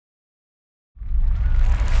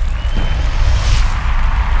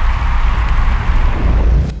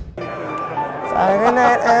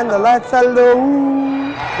and let's hello.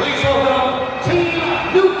 Please welcome Team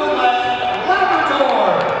Newfoundland and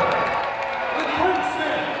Labrador with Frank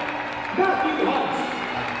Smith, Matthew Hunt,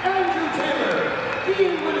 Andrew Taylor,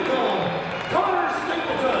 Ian Whitcomb, Connor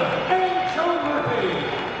Stapleton, and John Murphy.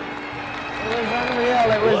 It was unreal.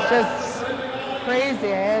 It was just crazy.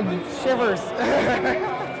 I had shivers.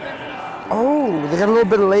 Oh, they got a little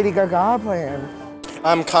bit of Lady Gaga playing.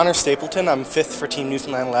 I'm Connor Stapleton. I'm 5th for Team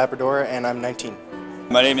Newfoundland and Labrador, and I'm 19.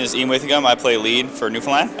 My name is Ian Whitcomb. I play lead for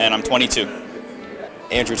Newfoundland, and I'm 22.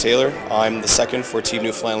 Andrew Taylor. I'm the 2nd for Team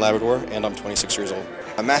Newfoundland and Labrador, and I'm 26 years old.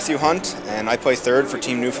 I'm Matthew Hunt, and I play 3rd for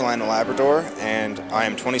Team Newfoundland and Labrador, and I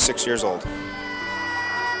am 26 years old.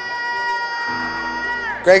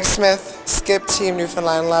 Greg Smith, skip Team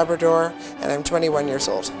Newfoundland and Labrador, and I'm 21 years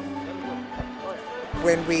old.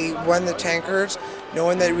 When we won the tankard,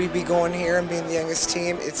 knowing that we'd be going here and being the youngest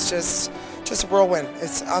team, it's just a whirlwind.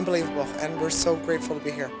 It's unbelievable, and we're so grateful to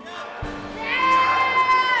be here.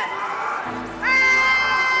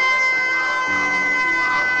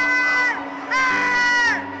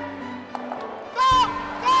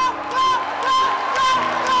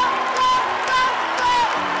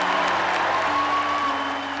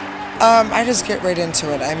 I just get right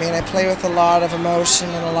into it. I mean, I play with a lot of emotion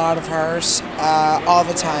and a lot of heart all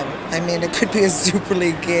the time. I mean, it could be a Super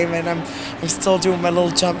League game and I'm still doing my little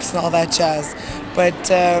jumps and all that jazz. But,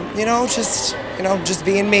 just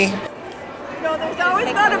being me. You know, there's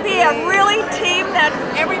always got to be a really team that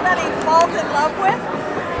everybody falls in love with.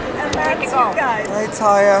 And that's you guys. I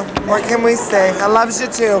tell you, what can we say? I love you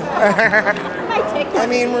too. I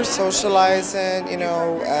mean, we're socializing,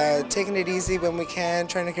 taking it easy when we can,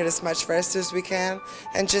 trying to get as much rest as we can,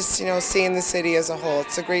 and just, seeing the city as a whole.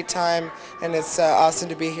 It's a great time, and it's awesome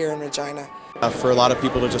to be here in Regina. For a lot of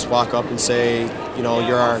people to just walk up and say,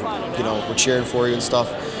 we're cheering for you and stuff.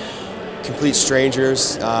 Complete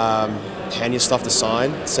strangers, hand you stuff to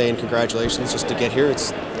sign, saying congratulations just to get here.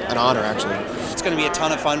 It's an honor, actually. It's going to be a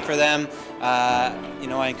ton of fun for them.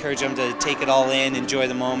 I encourage them to take it all in, enjoy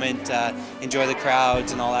the moment, enjoy the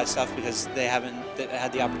crowds and all that stuff, because they haven't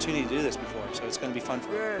had the opportunity to do this before. So it's going to be fun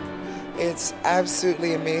for them. It's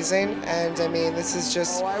absolutely amazing, and I mean, this is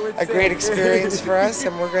just a great experience for us,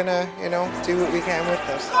 and we're going to, do what we can with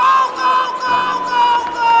this.